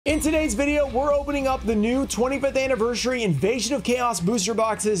In today's video, we're opening up the new 25th anniversary Invasion of Chaos booster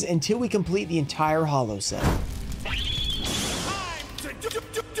boxes until we complete the entire Holo set.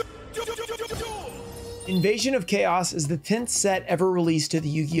 Invasion of Chaos is the 10th set ever released to the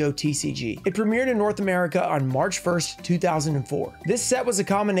Yu-Gi-Oh! TCG. It premiered in North America on March 1st, 2004. This set was a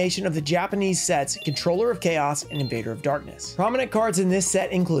combination of the Japanese sets Controller of Chaos and Invader of Darkness. Prominent cards in this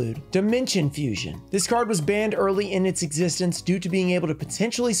set include Dimension Fusion. This card was banned early in its existence due to being able to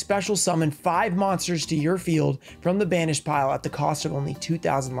potentially special summon 5 monsters to your field from the banished pile at the cost of only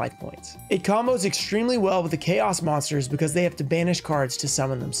 2,000 life points. It combos extremely well with the Chaos monsters because they have to banish cards to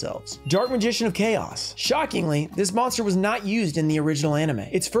summon themselves. Dark Magician of Chaos. Shockingly, this monster was not used in the original anime.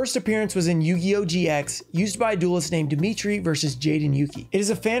 Its first appearance was in Yu-Gi-Oh! GX, used by a duelist named Dimitri versus Jade and Yuki. It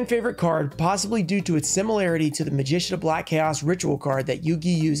is a fan favorite card, possibly due to its similarity to the Magician of Black Chaos ritual card that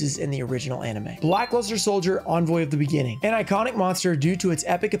Yugi uses in the original anime. Blackluster Soldier, Envoy of the Beginning. An iconic monster due to its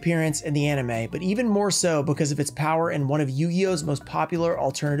epic appearance in the anime, but even more so because of its power in one of Yu-Gi-Oh!'s most popular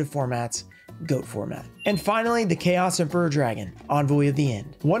alternative formats, GOAT format. And finally, the Chaos Emperor Dragon, Envoy of the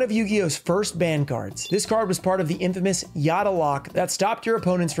End. One of Yu-Gi-Oh!'s first ban cards. This card was part of the infamous Yada lock that stopped your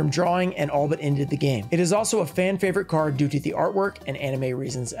opponents from drawing and all but ended the game. It is also a fan favorite card due to the artwork and anime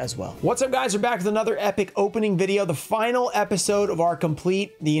reasons as well. What's up, guys? We're back with another epic opening video, the final episode of our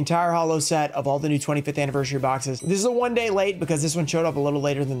the entire Holo set of all the new 25th anniversary boxes. This is a one day late because this one showed up a little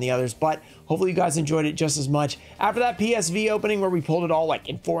later than the others, but hopefully you guys enjoyed it just as much. After that PSV opening where we pulled it all like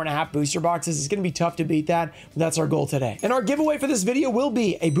in 4.5 booster boxes, it's going to be tough to beat that, but that's our goal today. And our giveaway for this video will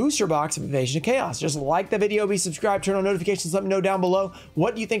be a booster box of Invasion of Chaos. Just like the video, be subscribed, turn on notifications, let me know down below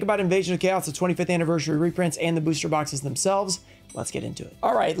what do you think about Invasion of Chaos, the 25th anniversary reprints, and the booster boxes themselves. Let's get into it.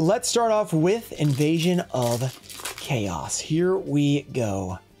 All right, let's start off with Invasion of Chaos. Here we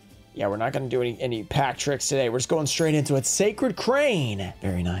go. Yeah, we're not going to do any pack tricks today. We're just going straight into it. Sacred Crane.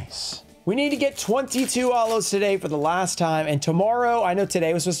 Very nice. We need to get 22 Holos today for the last time, and tomorrow, I know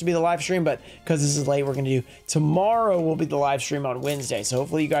today was supposed to be the live stream, but because this is late, we're going to do tomorrow will be the live stream on Wednesday, so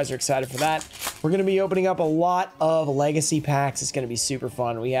hopefully you guys are excited for that. We're going to be opening up a lot of legacy packs. It's going to be super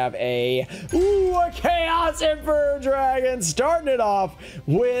fun. We have a Chaos Emperor Dragon, starting it off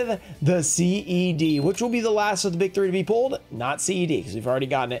with the CED, which will be the last of the big three to be pulled, not CED, because we've already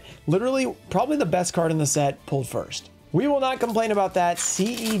gotten it. Literally, probably the best card in the set pulled first. We will not complain about that.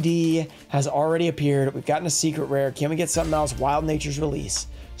 CED has already appeared. We've gotten a secret rare. Can we get something else? Wild Nature's Release.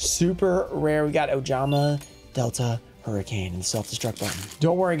 Super rare. We got Ojama, Delta, Hurricane, and the self-destruct button.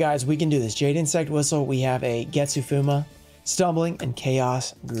 Don't worry, guys. We can do this. Jade Insect Whistle. We have a Getsufuma, Stumbling, and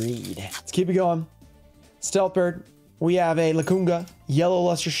Chaos Greed. Let's keep it going. Stealth Bird. We have a Lacunga, Yellow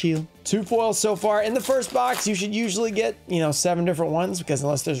Luster Shield. 2 foils so far. In the first box, you should usually get, 7 different ones, because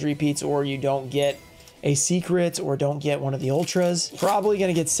unless there's repeats or you don't get a secret or don't get one of the ultras, probably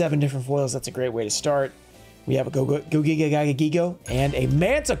gonna get 7 different foils. That's a great way to start. We have a Go Giga Gaga Gigo and a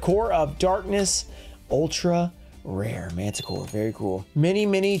Manticore of Darkness, ultra rare Manticore. Very cool.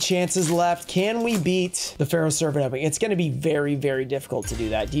 Many chances left. Can we beat the Pharaoh Servant Opening? It's going to be very difficult to do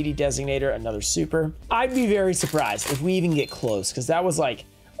that. DD Designator, another super. I'd be very surprised if we even get close, because that was like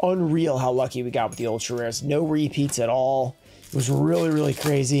unreal how lucky we got with the ultra rares. No repeats at all. It was really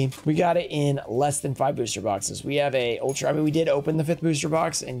crazy. We got it in less than 5 booster boxes. We have a ultra. I mean, we did open the 5th booster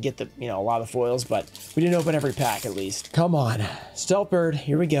box and get the, a lot of foils, but we didn't open every pack at least. Come on. Stealth Bird.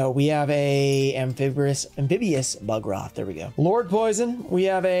 Here we go. We have a amphibious Bugroth. There we go. Lord Poison. We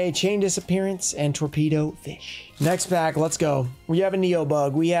have a Chain Disappearance and Torpedo Fish. Next pack. Let's go. We have a Neo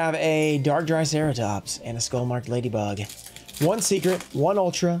Bug. We have a Dark Triceratops and a Skull Marked Ladybug. 1 secret, 1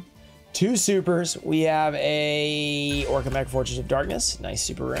 ultra, 2 supers. We have a Orca Fortress of Darkness. Nice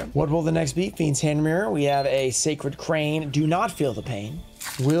super rare. What will the next be? Fiend's Hand Mirror. We have a Sacred Crane. Do not feel the pain.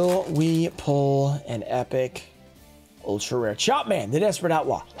 Will we pull an epic ultra rare? Chopman, the Desperate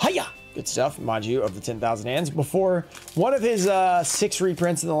Outlaw. Hiya! Good stuff, mind you, of the 10,000 hands. Before one of his 6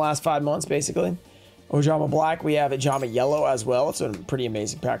 reprints in the last 5 months, basically. Ojama Black, we have Ojama Yellow as well. It's a pretty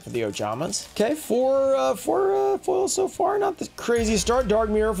amazing pack for the Ojamas. Okay, 4 foils so far. Not the craziest start. Dark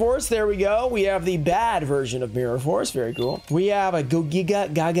Mirror Force, there we go. We have the bad version of Mirror Force, very cool. We have a Go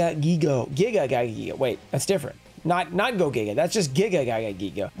Giga Gaga Gigo. Giga Gaga Giga. Wait, that's different. Not Go Giga, that's just Giga Gaga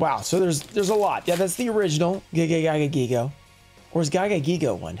Gigo. Wow, so there's a lot. Yeah, that's the original Giga Gaga Gigo. Or is Gaga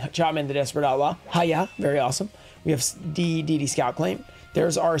Gigo one? Chopman the Desperate Outlaw. Hiya, very awesome. We have DD Scout Claim.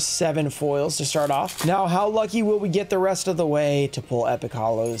 There's our 7 foils to start off. Now, how lucky will we get the rest of the way to pull epic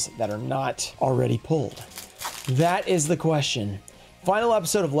holos that are not already pulled? That is the question. Final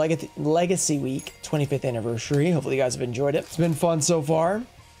episode of Legacy Week, 25th anniversary. Hopefully you guys have enjoyed it. It's been fun so far.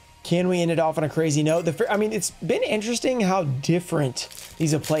 Can we end it off on a crazy note? I mean, it's been interesting how different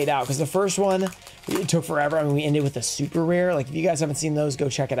these have played out, because the first one, it took forever. I mean, we ended with a super rare. Like, if you guys haven't seen those, go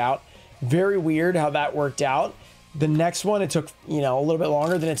check it out. Very weird how that worked out. The next one, it took, you know, a little bit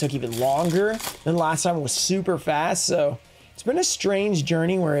longer, then it took even longer. Then last time it was super fast. So it's been a strange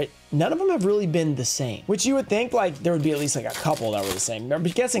journey where none of them have really been the same, which you would think like there would be at least like a couple that were the same. I'm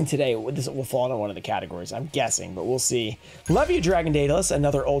guessing today this will fall into one of the categories. I'm guessing, but we'll see. Love you, Dragon Daedalus,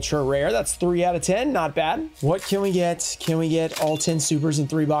 another ultra rare. That's 3 out of 10. Not bad. What can we get? Can we get all 10 supers in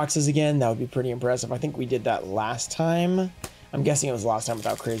 3 boxes again? That would be pretty impressive. I think we did that last time. I'm guessing it was last time with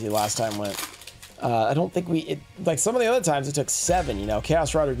how crazy last time went. I don't think like some of the other times it took 7, you know.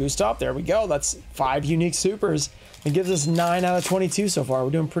 Chaos Rider Gustav, there we go. That's 5 unique supers. It gives us 9 out of 22 so far.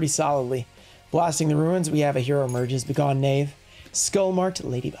 We're doing pretty solidly. Blasting the Ruins, we have a Hero Emerges, Begone Knave, Skullmarked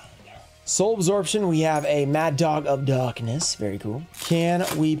Ladybug. Soul Absorption, we have a Mad Dog of Darkness. Very cool. Can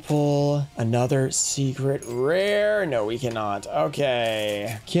we pull another secret rare? No, we cannot.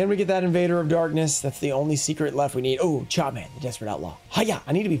 Okay. Can we get that Invader of Darkness? That's the only secret left we need. Oh, Chopman, the Desperate Outlaw. Hiya!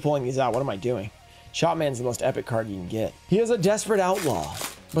 I need to be pulling these out. What am I doing? Chopman's the most epic card you can get. He is a Desperate Outlaw.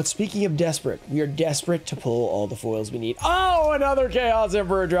 But speaking of desperate, we are desperate to pull all the foils we need. Oh, another Chaos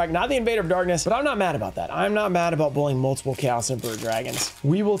Emperor Dragon. Not the Invader of Darkness, but I'm not mad about that. I'm not mad about pulling multiple Chaos Emperor Dragons.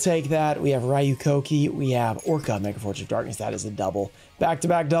 We will take that. We have Ryukoki. We have Orca, Mega Forge of Darkness. That is a double.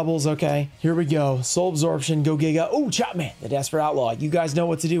 Back-to-back doubles, okay. Here we go. Soul Absorption, Go Giga. Oh, Chopman, the Desperate Outlaw. You guys know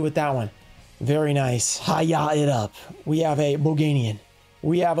what to do with that one. Very nice. Hiya it up. We have a Boganian.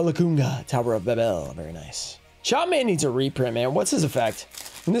 We have a Lakunga, Tower of Babel. Very nice. Chopman needs a reprint, man. What's his effect?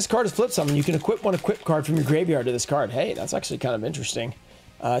 When this card is flipped summon, you can equip one equip card from your graveyard to this card. Hey, that's actually kind of interesting.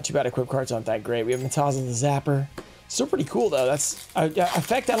 Too bad equip cards aren't that great. We have Mataza the Zapper. Still pretty cool, though. That's an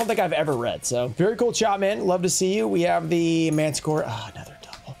effect I don't think I've ever read. So, very cool, Chopman. Love to see you. We have the Manticore. Oh, another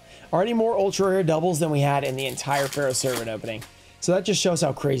double. Already more ultra rare doubles than we had in the entire Pharaoh Servant opening. So that just shows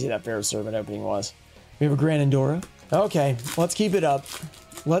how crazy that Pharaoh Servant opening was. We have a Grand Endora. Okay, let's keep it up.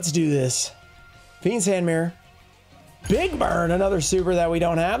 Let's do this. Fiend's Hand Mirror. Big Burn, another super that we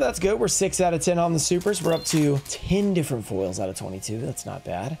don't have. That's good. We're 6 out of 10 on the supers. We're up to 10 different foils out of 22. That's not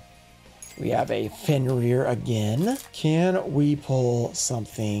bad. We have a Fenrir again. Can we pull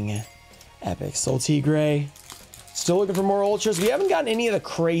something epic? Soul Tigre. Still looking for more ultras. We haven't gotten any of the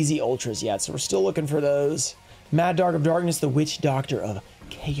crazy ultras yet, so we're still looking for those. Mad Dog of Darkness, the Witch Doctor of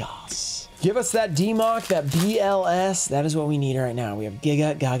Chaos. Give us that DMOC, that BLS. That is what we need right now. We have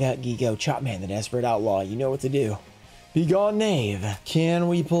Giga, Gaga, Gigo, Chopman, the Desperate Outlaw. You know what to do. Begone Knave. Can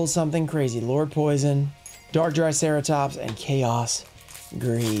we pull something crazy? Lord Poison, Dark Triceratops, and Chaos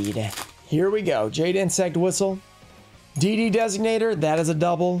Greed. Here we go. Jade Insect Whistle. DD Designator. That is a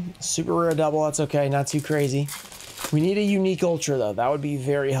double. Super rare double. That's okay. Not too crazy. We need a unique ultra, though. That would be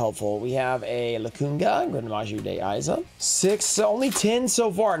very helpful. We have a Lakunga, Grenmaju de Aiza. 6, so only 10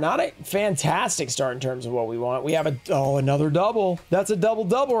 so far. Not a fantastic start in terms of what we want. We have another double. That's a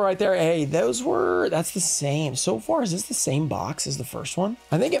double right there. Hey, that's the same. So far, is this the same box as the first one?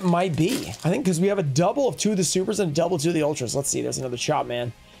 I think it might be. I think because we have a double of 2 of the supers and a double of 2 of the ultras. Let's see, there's another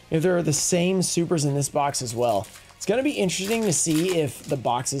Chopman. If there are the same supers in this box as well. It's going to be interesting to see if the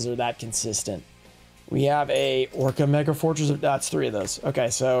boxes are that consistent. We have a Orca Mega Fortress. That's 3 of those. Okay,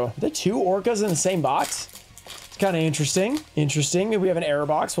 so the 2 Orcas in the same box. It's kind of interesting. Maybe we have an error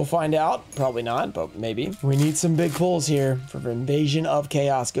box. We'll find out. Probably not, but maybe. We need some big pulls here for Invasion of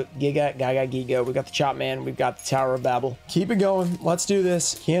Chaos. Giga, Gaga, Gigo. We got the Chopman. We've got the Tower of Babel. Keep it going. Let's do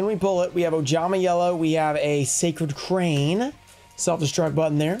this. Can we pull it? We have Ojama Yellow. We have a Sacred Crane. Self-destruct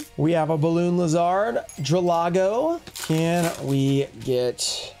button there. We have a Balloon Lizard. Dralago. Can we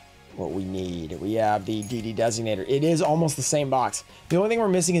get what we need? We have the DD Designator. It is almost the same box. The only thing we're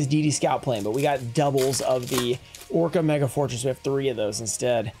missing is DD Scout Plane, but we got doubles of the Orca Mega Fortress. We have 3 of those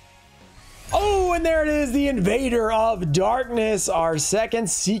instead. Oh, and there it is, the Invader of Darkness, our second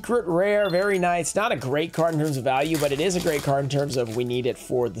secret rare. Very nice. Not a great card in terms of value, but it is a great card in terms of we need it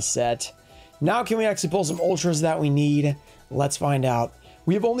for the set. Now can we actually pull some ultras that we need? Let's find out.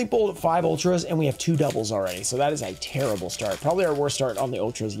 We have only pulled 5 ultras and we have 2 doubles already, so that is a terrible start. Probably our worst start on the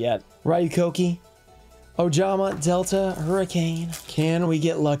ultras yet. Ryukoki, Ojama, Delta, Hurricane. Can we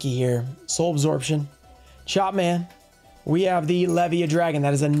get lucky here? Soul Absorption, Chopman. We have the Levia Dragon.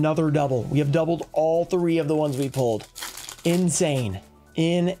 That is another double. We have doubled all 3 of the ones we pulled. Insane.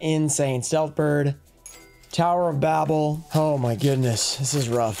 Insane. Stealth Bird, Tower of Babel. Oh my goodness. This is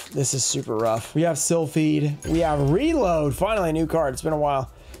rough. This is super rough. We have Sylphid. We have Reload. Finally a new card. It's been a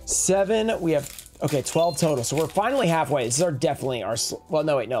while. 7. We have, okay, 12 total. So we're finally halfway. This is definitely our, well,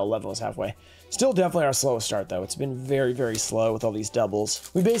 no, wait, no, 11 was halfway. Still definitely our slowest start though. It's been very, very slow with all these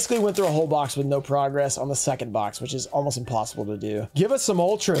doubles. We basically went through a whole box with no progress on the second box, which is almost impossible to do. Give us some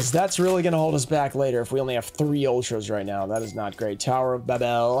ultras. That's really going to hold us back later if we only have 3 ultras right now. That is not great. Tower of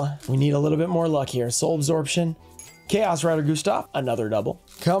Babel. We need a little bit more luck here. Soul Absorption. Chaos Rider Gustav. Another double.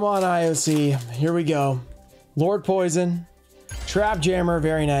 Come on, IOC. Here we go. Lord Poison. Trap Jammer.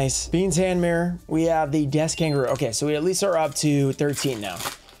 Very nice. Beans Hand Mirror. We have the Death Kangaroo. Okay, so we at least are up to 13 now.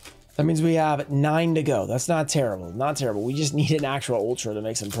 That means we have 9 to go. That's not terrible. Not terrible. We just need an actual ultra to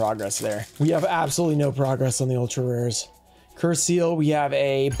make some progress there. We have absolutely no progress on the ultra rares. Curse Seal. We have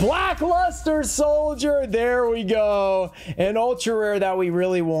a Blackluster Soldier. There we go. An ultra rare that we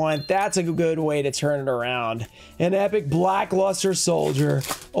really want. That's a good way to turn it around. An epic Blackluster Soldier.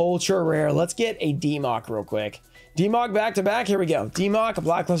 Ultra rare. Let's get a DMOC real quick. DMOC back to back. Here we go. DMOC, a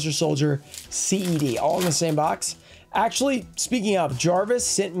Blackluster Soldier, CED. All in the same box. Actually, speaking of, Jarvis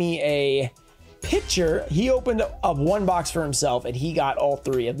sent me a picture. He opened up 1 box for himself and he got all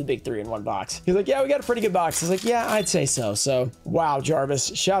 3 of the big 3 in 1 box. He's like, yeah, we got a pretty good box. I was like, yeah, I'd say so. So, wow,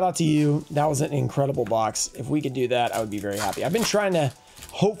 Jarvis, shout out to you. That was an incredible box. If we could do that, I would be very happy. I've been trying to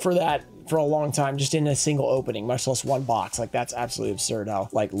hope for that for a long time, just in a single opening, much less 1 box. Like, that's absolutely absurd how,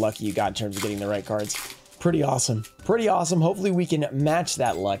 like, lucky you got in terms of getting the right cards. Pretty awesome. Pretty awesome. Hopefully we can match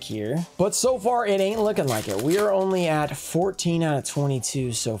that luck here. But so far, it ain't looking like it. We are only at 14 out of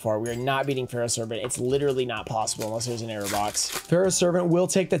 22 so far. We are not beating Pharaoh Servant. It's literally not possible unless there's an error box. Pharaoh Servant will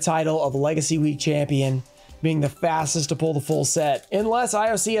take the title of Legacy Week Champion, being the fastest to pull the full set. Unless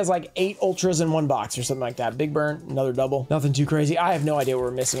IOC has like 8 ultras in 1 box or something like that. Big burn, another double. Nothing too crazy. I have no idea what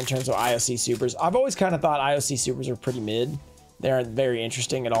we're missing in terms of IOC supers. I've always kind of thought IOC supers are pretty mid. They aren't very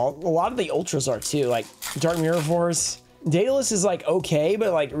interesting at all. A lot of the ultras are too, like Dark Mirror Force. Daedalus is like okay,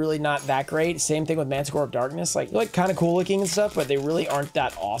 but like really not that great. Same thing with Manticore of Darkness. Like, they're like kind of cool looking and stuff, but they really aren't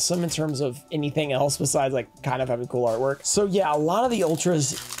that awesome in terms of anything else besides like kind of having cool artwork. So yeah, a lot of the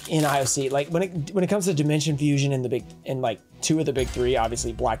ultras in IOC, like when it comes to Dimension Fusion in like 2 of the big 3,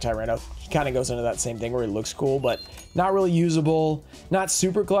 obviously Black Tyranno, he kind of goes into that same thing where he looks cool, but not really usable, not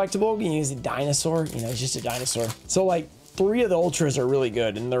super collectible. You can use a dinosaur, you know, it's just a dinosaur. So like 3 of the ultras are really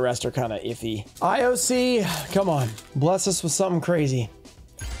good and the rest are kind of iffy. IOC, come on, bless us with something crazy.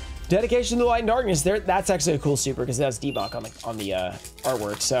 Dedication to the Light and Darkness. That's actually a cool super because that's debunk on the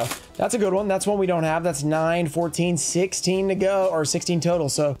artwork. So that's a good one. That's one we don't have. That's 9, 14, 16 to go, or 16 total.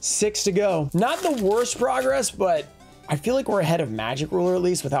 So 6 to go. Not the worst progress, but I feel like we're ahead of Magic Ruler at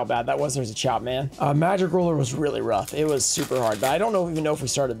least with how bad that was. There's a chop, man. Magic Ruler was really rough. It was super hard, but I don't even know if we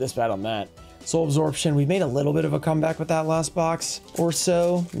started this bad on that. Soul Absorption, we made a little bit of a comeback with that last box or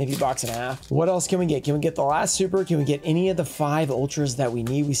so, maybe box and a half. What else can we get? Can we get the last super? Can we get any of the 5 ultras that we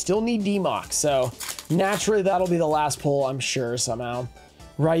need? We still need DMOC, so naturally that'll be the last pull, I'm sure, somehow.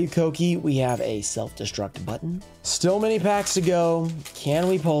 Ryu Koki, we have a self-destruct button. Still many packs to go. Can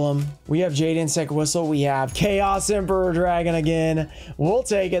we pull them? We have Jade Insect Whistle. We have Chaos Emperor Dragon again. We'll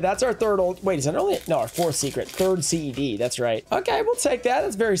take it. That's our 3rd wait, is that only? No, our 4th secret. 3rd CED. That's right. Okay, we'll take that.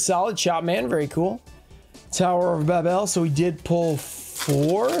 That's very solid. Chop Man, very cool. Tower of Babel. So we did pull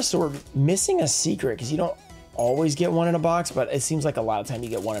 4. So we're missing a secret because you don't always get 1 in a box, but it seems like a lot of time you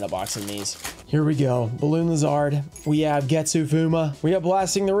get 1 in a box in these. Here we go. Balloon Lizard. We have Getsu Fuma. We have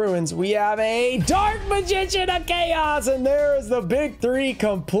Blasting the Ruins. We have a Dark Magician of Chaos, and there is the big 3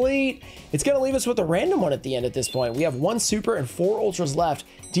 complete. It's going to leave us with a random one at the end at this point. We have 1 super and 4 ultras left.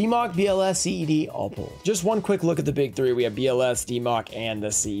 DMOC, BLS, CED, all pulled. Just one quick look at the big 3. We have BLS, DMOC, and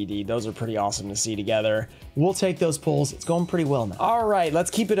the CED. Those are pretty awesome to see together. We'll take those pulls. It's going pretty well now. All right, let's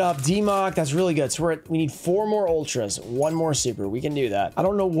keep it up. DMOC, that's really good. So we need 4 more ultras, 1 more super. We can do that. I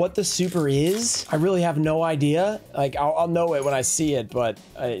don't know what the super is. I really have no idea. Like, I'll know it when I see it, but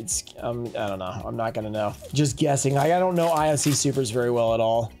I don't know. I'm not gonna know. Just guessing. I don't know IOC supers very well at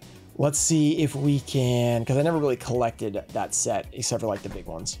all. Let's see if we can, because I never really collected that set except for like the big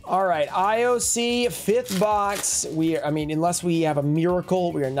ones. All right, IOC 5th box. Unless we have a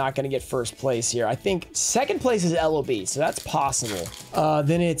miracle, we are not going to get 1st place here. I think 2nd place is LOB, so that's possible.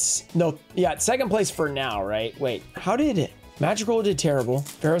 Then it's 2nd place for now, right? Wait, how did Magic Roller did terrible?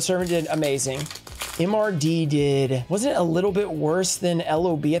 Pharaoh Servant did amazing. MRD did, wasn't it a little bit worse than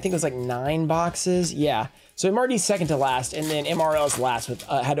LOB? I think it was like 9 boxes. Yeah. So MRD's 2nd to last, and then MRL's last with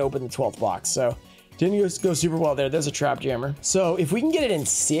had to open the 12th box. So didn't go super well there. There's a Trap Jammer. So if we can get it in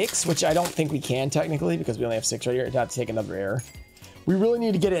 6, which I don't think we can technically because we only have 6 right here, I'd have to take another error. We really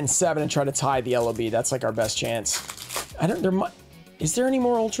need to get it in 7 and try to tie the LOB. That's like our best chance. Is there any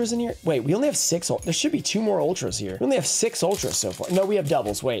more ultras in here? Wait, we only have 6. There should be 2 more ultras here. We only have 6 ultras so far. No, we have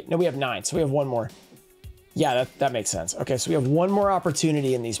doubles. Wait, no, we have 9. So we have 1 more. Yeah, that makes sense. Okay, so we have one more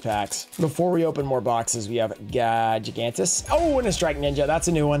opportunity in these packs. Before we open more boxes, we have Gigantus. Oh, and a Strike Ninja. That's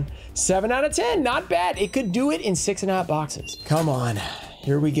a new one. 7 out of 10. Not bad. It could do it in 6.5 boxes. Come on.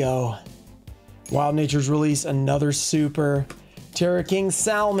 Here we go. Wild Nature's Release. Another super. Terra King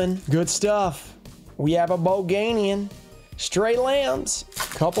Salmon. Good stuff. We have a Boganian. Stray Lambs.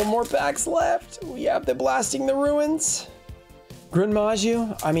 Couple more packs left. We have the Blasting the Ruins.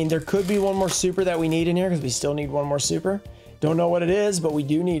 Grinmaju. I mean, there could be one more super that we need in here because we still need one more super. Don't know what it is, but we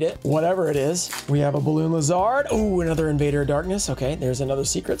do need it. Whatever it is. We have a Balloon Lizard. Oh, another Invader of Darkness. Okay, there's another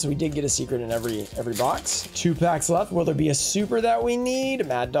secret. So we did get a secret in every box. 2 packs left. Will there be a super that we need?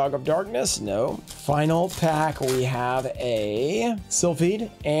 Mad Dog of Darkness? No. Final pack, we have a Sylphid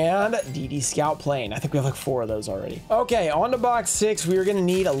and DD Scout Plane. I think we have like 4 of those already. Okay, on to box 6. We are going to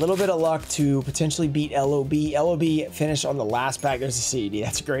need a little bit of luck to potentially beat LOB. LOB finished on the last pack. There's a CD.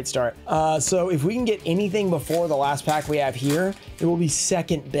 That's a great start. So if we can get anything before the last pack we have here, it will be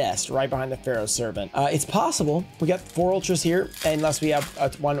second best, right behind the Pharaoh Servant. It's possible. We got 4 ultras here, unless we have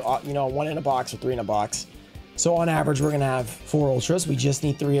one in a box or 3 in a box. So on average, we're gonna have 4 ultras. We just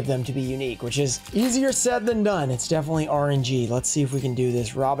need 3 of them to be unique, which is easier said than done. It's definitely RNG. Let's see if we can do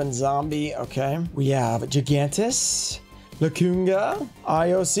this. Robin Zombie. Okay. We have Gigantus. Lacunga,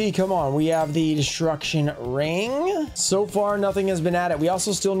 IOC, come on. We have the Destruction Ring. So far, nothing has been added. We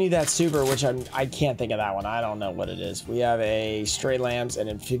also still need that super, which I can't think of that one. I don't know what it is. We have a Stray Lambs and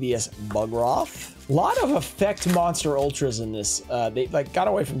Amphibious Bugroth. A lot of effect monster ultras in this. They like got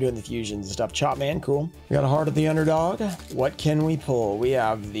away from doing the fusions and stuff. Chopman, cool. We got a Heart of the Underdog. What can we pull? We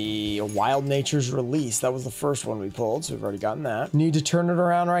have the Wild Nature's Release. That was the first one we pulled, so we've already gotten that. Need to turn it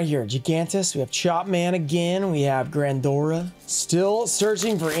around right here. Gigantus. We have Chopman again. We have Grandora. Still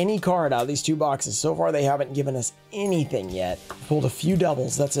searching for any card out of these 2 boxes. So far, they haven't given us anything yet. Pulled a few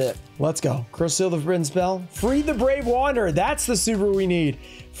doubles. That's it. Let's go. Crystal the Forbidden Spell. Free the Brave Wanderer. That's the super we need.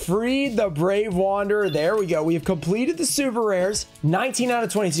 Free the Brave Wanderer. There we go. We have completed the super rares. 19 out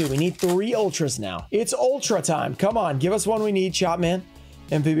of 22. We need 3 ultras now. It's ultra time. Come on. Give us one we need, Chopman.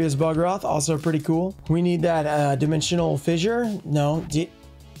 Amphibious Bugroth. Also pretty cool. We need that Dimensional Fissure. No.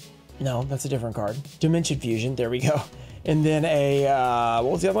 No, that's a different card. Dimension Fusion. There we go. And then a,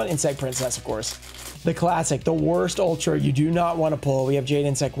 what was the other one? Insect Princess, of course. The classic, the worst ultra you do not want to pull. We have Jade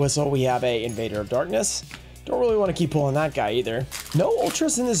Insect Whistle. We have a Invader of Darkness. Don't really want to keep pulling that guy either. No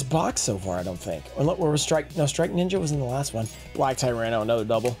ultras in this box so far, I don't think. Or look, where was Strike Ninja was in the last one. Black Tyranno, another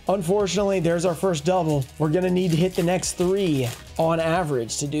double. Unfortunately, there's our first double. We're going to need to hit the next 3 on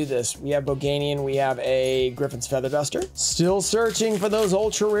average to do this. We have Boganian. We have a Griffin's Feather Duster. Still searching for those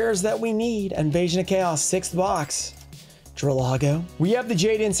ultra rares that we need. Invasion of Chaos, 6th box. Dralago. We have the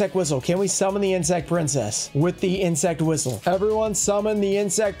Jade Insect Whistle. Can we summon the Insect Princess with the Insect Whistle? Everyone summon the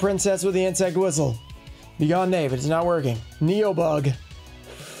Insect Princess with the Insect Whistle. Begone Knave. It's not working. Neobug.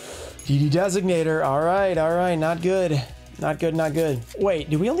 DD Designator. All right. Not good. Not good, not good. Wait,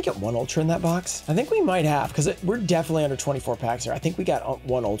 did we only get 1 ultra in that box? I think we might have, because we're definitely under 24 packs here. I think we got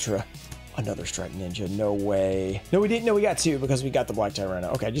 1 ultra. Another Strike Ninja. No way. No, we didn't. No, we got 2 because we got the Black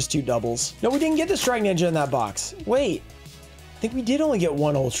Tyranno. Okay, just 2 doubles. No, we didn't get the Strike Ninja in that box. Wait. I think we did only get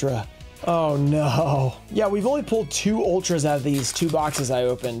 1 ultra. Oh, no. Yeah, we've only pulled 2 ultras out of these 2 boxes I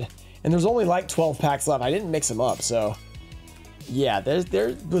opened. And there's only like 12 packs left. I didn't mix them up, so... Yeah,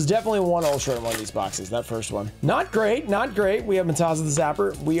 there was definitely 1 ultra in one of these boxes, that first one. Not great, not great. We have Mataza the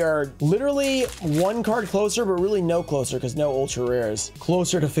Zapper. We are literally 1 card closer, but really no closer because no ultra rares.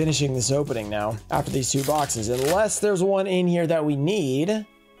 Closer to finishing this opening now after these 2 boxes. Unless there's one in here that we need.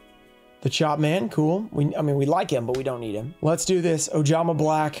 The Chopman, cool. I mean, we like him, but we don't need him. Let's do this. Ojama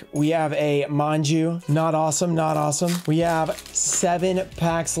Black. We have a Manju. Not awesome, not awesome. We have 7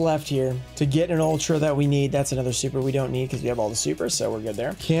 packs left here to get an ultra that we need. That's another super we don't need because we have all the supers, so we're good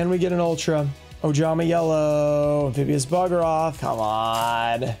there. Can we get an ultra? Ojama Yellow. Amphibious Bugroth. Come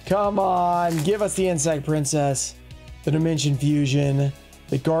on. Come on. Give us the Insect Princess. The Dimension Fusion.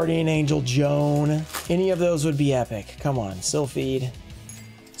 The Guardian Angel Joan. Any of those would be epic. Come on. Sylphid.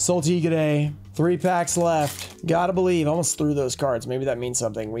 Soltigre, 3 packs left. Gotta believe, almost threw those cards. Maybe that means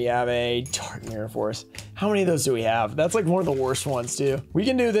something. We have a Dark Mirror Force. How many of those do we have? That's like one of the worst ones too. We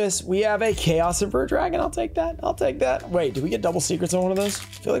can do this. We have a Chaos Emperor Dragon. I'll take that. I'll take that. Wait, did we get double secrets on one of those? I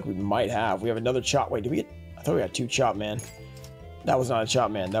feel like we might have. We have another Chop. Wait, did we get? I thought we got 2 Chopman. That was not a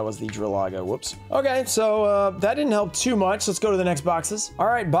Chopman. That was the Dralago. Whoops. Okay, so that didn't help too much. Let's go to the next boxes. All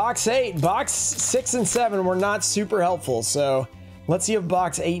right, box 8. Box 6 and 7 were not super helpful, so... Let's see if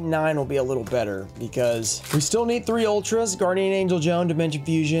box 8 and 9 will be a little better because we still need 3 ultras, Guardian Angel Joan, Dimension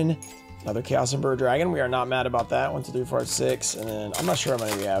Fusion, Another Chaos Emperor Dragon. We are not mad about that. 1, 2, 3, 4, 5, 6. And then I'm not sure how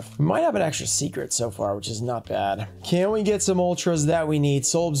many we have. We might have an extra secret so far, which is not bad. Can we get some ultras that we need?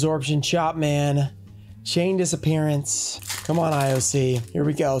 Soul Absorption, Chop Man, Chain Disappearance. Come on, IOC. Here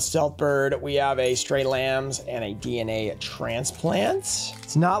we go. Stealth Bird. We have a Stray Lambs and a DNA Transplant.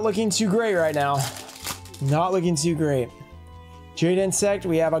 It's not looking too great right now. Not looking too great. Jade Insect.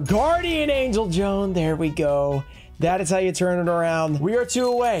 We have a Guardian Angel Joan. There we go. That is how you turn it around. We are 2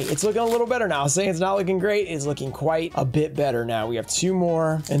 away. It's looking a little better now. Saying it's not looking great, it's looking quite a bit better now. We have 2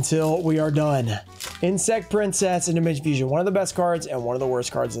 more until we are done. Insect Princess and Dimension Fusion. One of the best cards and one of the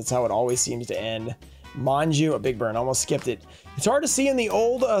worst cards. That's how it always seems to end. Manju, a big burn. Almost skipped it. It's hard to see in the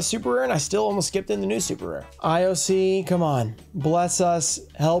old super rare, and I still almost skipped in the new super rare. IOC, come on. Bless us.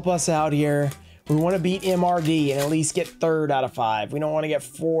 Help us out here. We want to beat MRD and at least get 3rd out of 5. We don't want to get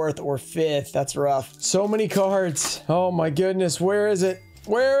 4th or 5th. That's rough. So many cards. Oh my goodness. Where is it?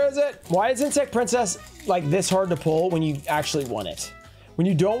 Where is it? Why is Insect Princess like this hard to pull when you actually want it? When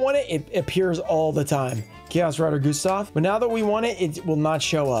you don't want it, it appears all the time. Chaos Rider Gustav. But now that we want it, it will not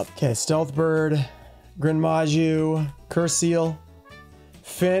show up. Okay, Stealth Bird, Grinmaju, Curse Seal,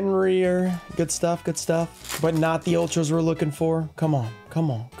 Fenrir. Good stuff, good stuff. But not the ultras we're looking for. Come on,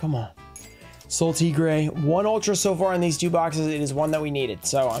 come on, come on. Soul Tigre, 1 ultra so far in these 2 boxes. It is one that we needed,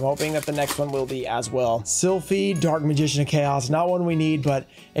 so I'm hoping that the next one will be as well. Sylphie, Dark Magician of Chaos, not one we need, but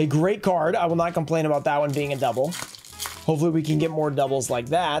a great card. I will not complain about that one being a double. Hopefully we can get more doubles like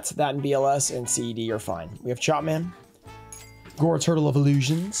that. That and BLS and CED are fine. We have Chopman, Gore Turtle of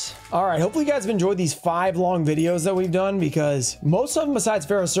Illusions. All right, hopefully you guys have enjoyed these 5 long videos that we've done, because most of them besides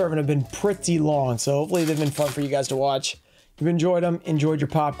Pharaoh Servant have been pretty long, so hopefully they've been fun for you guys to watch. You've enjoyed them, enjoyed your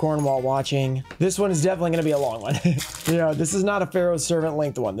popcorn while watching. This one is definitely going to be a long one. Yeah, this is not a Pharaoh Servant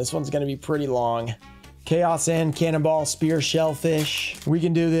length one. This one's going to be pretty long. Chaos End, Cannonball, Spear, Shellfish. We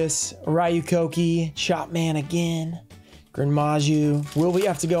can do this. Ryukoki, Chopman again. Grinmaju. Will we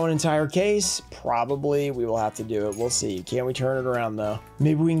have to go an entire case? Probably. We will have to do it. We'll see. Can we turn it around though?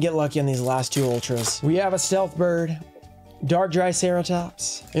 Maybe we can get lucky on these last 2 ultras. We have a Stealth Bird, Dark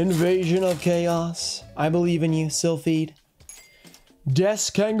Triceratops, Invasion of Chaos. I believe in you, Sylphide. Des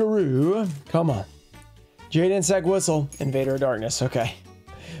Kangaroo. Come on. Jade Insect Whistle. Invader of Darkness. Okay.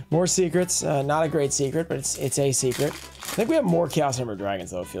 More secrets. Not a great secret, but it's a secret. I think we have more Chaos Hammer Dragons,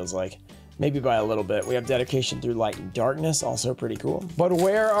 though, it feels like. Maybe by a little bit. We have Dedication Through Light and Darkness. Also pretty cool. But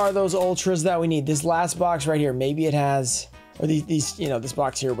where are those ultras that we need? This last box right here. Maybe it has... Or these, you know, this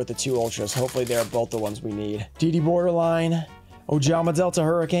box here with the 2 ultras. Hopefully they're both the ones we need. DD Borderline. Ojama Delta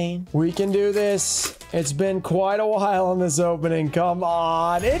Hurricane. We can do this. It's been quite a while on this opening. Come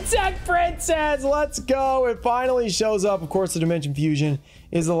on. Insect Princess. Let's go. It finally shows up. Of course, the Dimension Fusion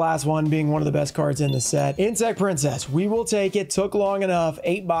is the last one, being one of the best cards in the set. Insect Princess. We will take it. Took long enough.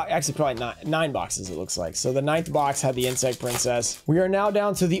 8 boxes. Actually, probably 9 boxes, it looks like. So the 9th box had the Insect Princess. We are now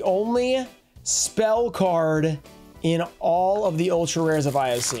down to the only spell card in all of the ultra rares of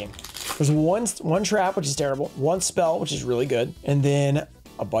IOC. There's one trap, which is terrible, 1 spell, which is really good, and then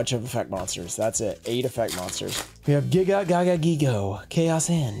a bunch of effect monsters. That's it. 8 effect monsters. We have Giga Gaga Gigo,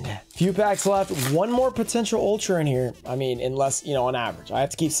 Chaos End. Few packs left. 1 more potential ultra in here. I mean, unless, you know, on average. I have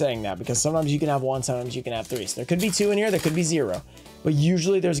to keep saying that because sometimes you can have 1, sometimes you can have 3. So there could be 2 in here, there could be 0. But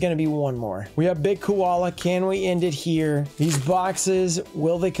usually there's going to be 1 more. We have Big Koala. Can we end it here? These boxes,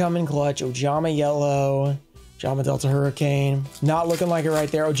 will they come in clutch? Ojama Yellow. Ojama Delta Hurricane. Not looking like it right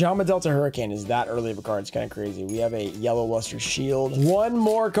there. Ojama Delta Hurricane is that early of a card. It's kind of crazy. We have a Yellow Luster Shield. 1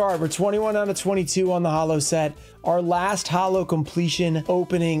 more card. We're 21 out of 22 on the Holo set. Our last Holo completion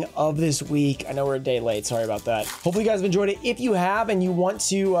opening of this week. I know we're a day late. Sorry about that. Hopefully you guys have enjoyed it. If you have and you want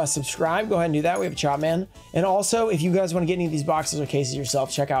to subscribe, go ahead and do that. We have a Chopman. And also, if you guys want to get any of these boxes or cases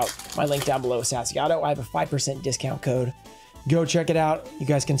yourself, check out my link down below, Sassiato. I have a 5% discount code. Go check it out. You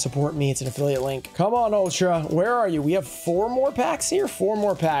guys can support me. It's an affiliate link. Come on, Ultra. Where are you? We have 4 more packs here. 4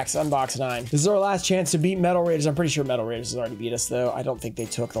 more packs. Unbox 9. This is our last chance to beat Metal Raiders. I'm pretty sure Metal Raiders has already beat us, though. I don't think they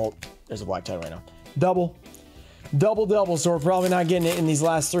took the... There's a black tie right now. Double. Double. So we're probably not getting it in these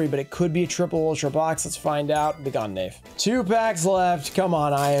last 3, but it could be a triple Ultra box. Let's find out. Begone, Dave. 2 packs left. Come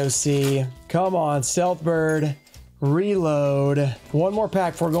on, IOC. Come on, Stealth Bird. Reload. 1 more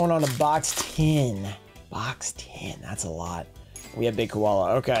pack before going on to box 10. Box 10. That's a lot. We have Big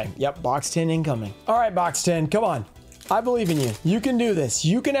Koala. Okay. Yep. Box 10 incoming. All right, box 10. Come on. I believe in you. You can do this.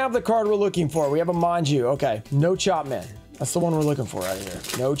 You can have the card we're looking for. We have a Manju. Okay. No Chopman. That's the one we're looking for right here.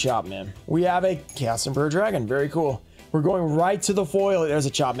 No Chopman. We have a Chaos Emperor Dragon. Very cool. We're going right to the foil. There's a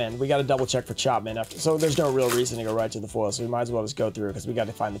Chopman. We got to double check for Chopman after. So there's no real reason to go right to the foil. So we might as well just go through because we got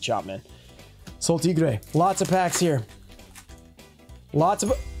to find the Chopman. Soul Tigre. Lots of packs here. Lots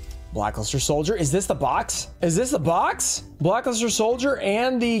of... Blackluster Soldier. Is this the box? Is this the box? Blackluster Soldier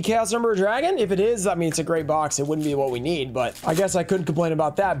and the Chaos Emperor Dragon? If it is, I mean, it's a great box. It wouldn't be what we need, but I guess I couldn't complain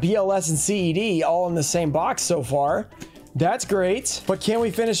about that. BLS and CED all in the same box so far. That's great, but can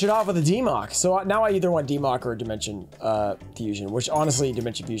we finish it off with a DMOC? So now I either want DMOC or Dimension Fusion, which honestly,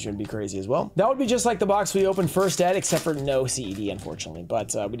 Dimension Fusion would be crazy as well. That would be just like the box we opened first at, except for no CED, unfortunately,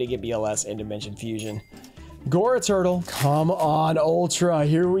 but we did get BLS and Dimension Fusion. Gora Turtle, come on, Ultra,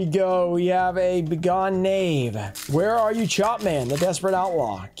 here we go. We have a Begone Knave. Where are you, Chopman, the Desperate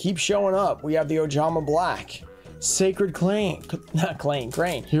Outlaw? Keep showing up. We have the Ojama Black. Sacred Crane.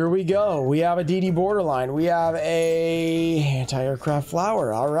 Here we go. We have a DD Borderline. We have a Anti-Aircraft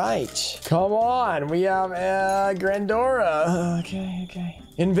Flower. All right. Come on. We have a Grandora. Okay.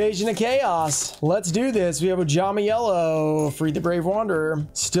 Invasion of Chaos. Let's do this. We have Ojama Yellow. Free the Brave Wanderer.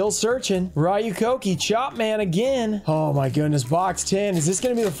 Still searching. Ryukoki. Chopman again. Oh my goodness. Box 10. Is this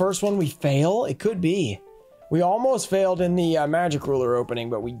going to be the first one we fail? It could be. We almost failed in the Magic Ruler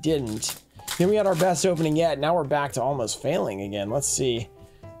opening, but we didn't. Then we had our best opening yet. Now we're back to almost failing again. Let's see.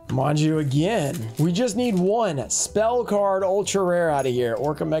 Manju again. We just need one spell card ultra rare out of here.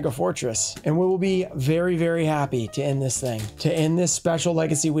 Orca Mega Fortress. And we will be very, very happy to end this thing. To end this special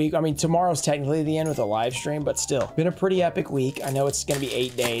Legacy week. I mean, tomorrow's technically the end with a live stream, but still. Been a pretty epic week. I know it's going to be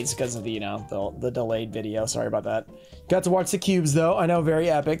 8 days because of the, you know, the delayed video. Sorry about that. Got to watch the cubes though. I know, very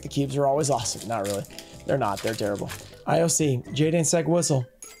epic. The cubes are always awesome. Not really. They're not. They're terrible. IOC. Jade Sec Whistle.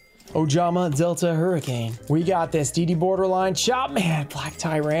 Ojama Delta Hurricane. We got this. DD Borderline. Chopman. Black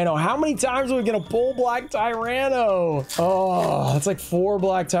Tyranno. How many times are we going to pull Black Tyranno? Oh, that's like 4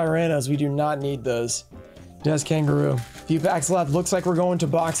 Black Tyrannos. We do not need those. Des Kangaroo. Few packs left. Looks like we're going to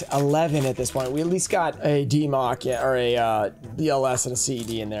box 11 at this point. We at least got a DMOC or a BLS and a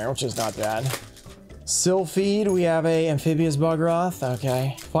CED in there, which is not bad. Sylpheed. We have a Amphibious Bugroth.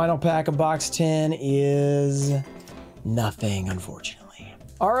 Okay. Final pack of box 10 is nothing, unfortunately.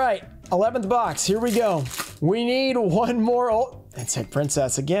 All right, 11th box, here we go. We need one more. It's a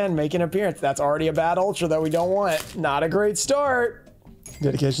Princess again, making an appearance. That's already a bad ultra that we don't want. Not a great start.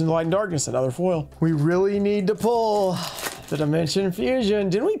 Dedication to Light and Darkness, another foil. We really need to pull the Dimension Fusion.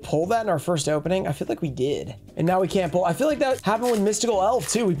 Didn't we pull that in our first opening? I feel like we did. And now we can't pull. I feel like that happened with Mystical Elf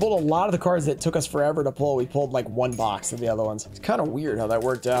too. We pulled a lot of the cards that took us forever to pull. We pulled like one box of the other ones. It's kind of weird how that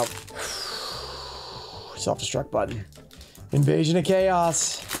worked out. Self-destruct button. Invasion of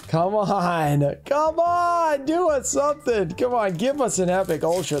Chaos. Come on. Come on. Do us something. Come on. Give us an epic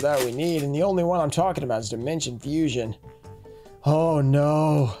ultra that we need. And the only one I'm talking about is Dimension Fusion. Oh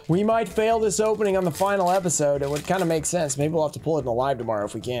no. We might fail this opening on the final episode. It would kind of make sense. Maybe we'll have to pull it in the live tomorrow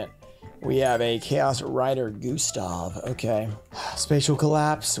if we can't. We have a Chaos Rider Gustav. Okay. Spatial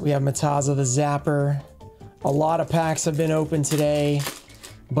Collapse. We have Mataza the Zapper. A lot of packs have been opened today,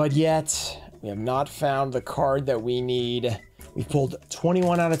 but yet we have not found the card that we need. We've pulled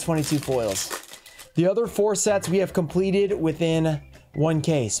 21 out of 22 foils. The other 4 sets we have completed within 1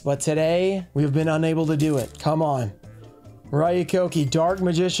 case, but today we have been unable to do it. Come on. Ryukoki, Dark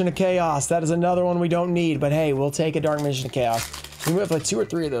Magician of Chaos. That is another one we don't need, but hey, we'll take a Dark Magician of Chaos. We have like 2 or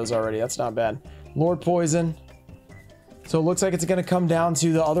 3 of those already. That's not bad. Lord Poison. So it looks like it's going to come down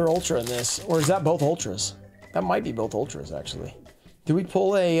to the other ultra in this. Or is that both ultras? That might be both ultras, actually. Did we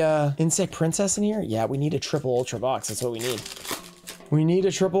pull a Insect Princess in here? Yeah, we need a triple ultra box. That's what we need. We need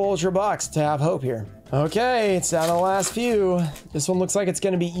a triple ultra box to have hope here. Okay, it's down to the last few. This one looks like it's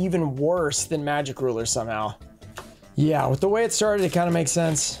going to be even worse than Magic Ruler somehow. Yeah, with the way it started, it kind of makes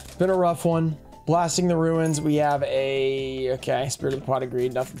sense. Been a rough one. Blasting the Ruins. We have a... Okay, Spirit of the Pot of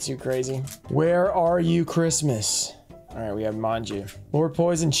Greed. Nothing too crazy. Where are you, Christmas? All right, we have Manju. Lord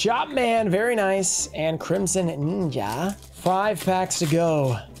Poison, Chopman, very nice. And Crimson Ninja. 5 packs to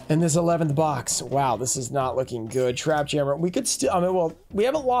go in this 11th box. Wow, this is not looking good. Trap Jammer. We could still, I mean, well, we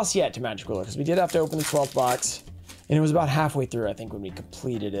haven't lost yet to Magic Ruler because we did have to open the 12th box. And it was about halfway through, I think, when we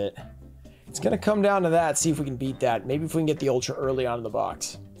completed it. It's going to come down to that, see if we can beat that. Maybe if we can get the Ultra early on in the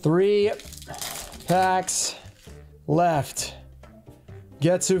box. 3 packs left.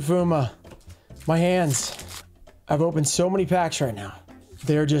 Getsufuma. My hands. I've opened so many packs right now.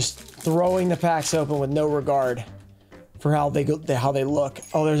 They're just throwing the packs open with no regard for how they look.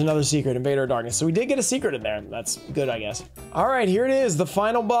 Oh, there's another secret, Invader of Darkness. So we did get a secret in there. That's good, I guess. All right, here it is, the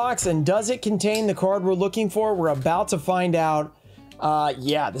final box. And does it contain the card we're looking for? We're about to find out.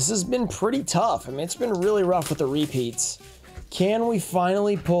 Yeah, this has been pretty tough. I mean, it's been really rough with the repeats. Can we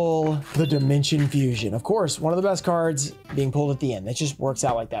finally pull the Dimension Fusion? Of course, one of the best cards being pulled at the end. It just works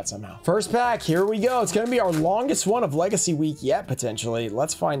out like that somehow. First pack, here we go. It's going to be our longest one of Legacy Week yet, potentially.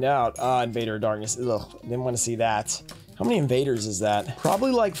 Let's find out. Invader of Darkness. Ugh, didn't want to see that. How many invaders is that?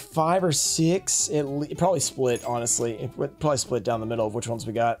 Probably like 5 or 6. It probably split, honestly. It would probably split down the middle of which ones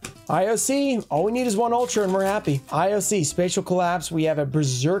we got. IOC, all we need is 1 Ultra and we're happy. IOC, Spatial Collapse. We have a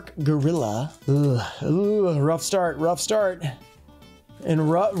Berserk Gorilla. Ooh, rough start, rough start.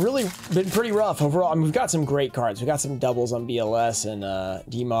 And really been pretty rough overall. I mean, we've got some great cards. We've got some doubles on BLS and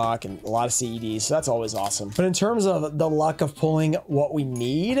DMOC and a lot of CEDs, so that's always awesome. But in terms of the luck of pulling what we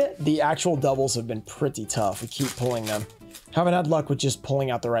need, the actual doubles have been pretty tough. We keep pulling them. Haven't had luck with just pulling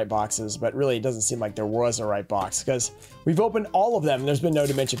out the right boxes, but really it doesn't seem like there was a right box because we've opened all of them and there's been no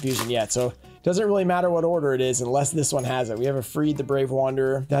Dimension Fusion yet. So it doesn't really matter what order it is unless this one has it. We have a Freed the Brave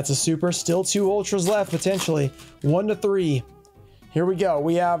Wanderer. That's a super. Still 2 Ultras left, potentially. 1 to 3. Here we go.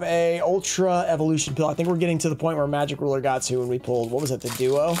 We have a Ultra Evolution Pill. I think we're getting to the point where Magic Ruler got to when we pulled, what was it, the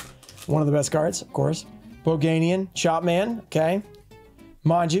Duo? One of the best cards, of course. Boganian, Chopman, okay.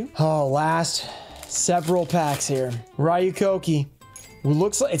 Manju. Oh, last several packs here. Ryukoki.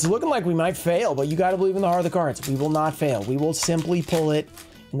 It's looking like we might fail, but you got to believe in the heart of the cards. We will not fail. We will simply pull it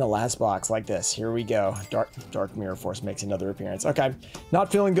in the last box like this. Here we go. Dark Mirror Force makes another appearance. Okay,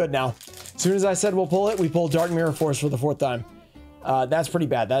 not feeling good now. As soon as I said we'll pull it, we pulled Dark Mirror Force for the 4th time. That's pretty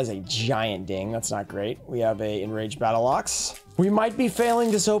bad. That is a giant ding. That's not great. We have a Enraged Battle Ox. We might be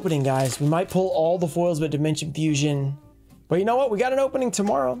failing this opening, guys. We might pull all the foils but Dimension Fusion. But you know what? We got an opening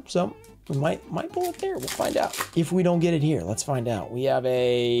tomorrow, so we might pull it there. We'll find out. If we don't get it here, let's find out. We have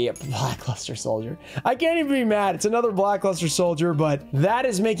a Blackluster Soldier. I can't even be mad. It's another Blackluster Soldier, but that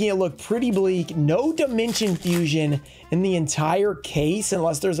is making it look pretty bleak. No Dimension Fusion in the entire case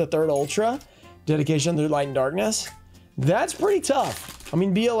unless there's a 3rd Ultra. Dedication through Light and Darkness. That's pretty tough. I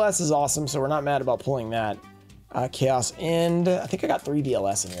mean, BLS is awesome, so we're not mad about pulling that. Chaos End. I think I got 3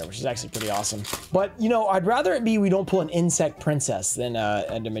 BLS in here, which is actually pretty awesome. But, you know, I'd rather it be we don't pull an Insect Princess than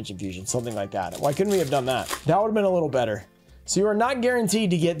a Dimension Fusion, something like that. Why couldn't we have done that? That would have been a little better. So you are not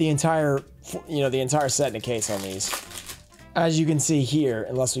guaranteed to get the entire, the entire set in a case on these. As you can see here,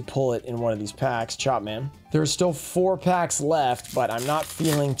 unless we pull it in one of these packs, Chopman. There are still 4 packs left, but I'm not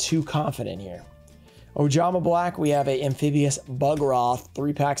feeling too confident here. Ojama Black, we have a Amphibious Bugroth,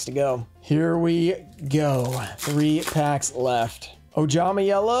 3 packs to go. Here we go, 3 packs left. Ojama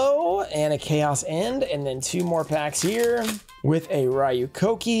Yellow and a Chaos End, and then 2 more packs here with a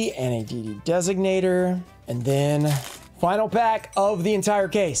Ryukoki and a DD Designator. And then final pack of the entire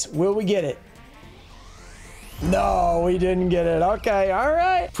case. Will we get it? No, we didn't get it. Okay, all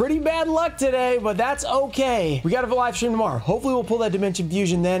right. Pretty bad luck today, but that's okay. We got a live stream tomorrow. Hopefully we'll pull that Dimension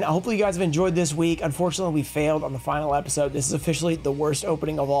Fusion then. Hopefully you guys have enjoyed this week. Unfortunately, we failed on the final episode. This is officially the worst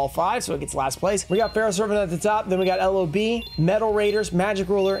opening of all 5, so it gets last place. We got Pharaoh Servant at the top, then we got LOB, Metal Raiders, Magic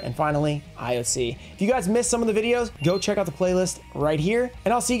Ruler, and finally, IOC. If you guys missed some of the videos, go check out the playlist right here,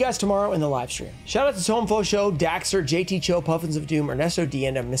 and I'll see you guys tomorrow in the live stream. Shout out to Tomfo Show, Daxter, JT Cho, Puffins of Doom, Ernesto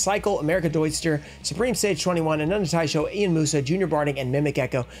Dienda, Miscycle, America Deutster, Supreme Sage 21, Ananda Tai Show, Ian Musa, Junior Barding, and Mimic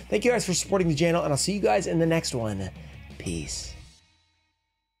Echo. Thank you guys for supporting the channel, and I'll see you guys in the next one. Peace.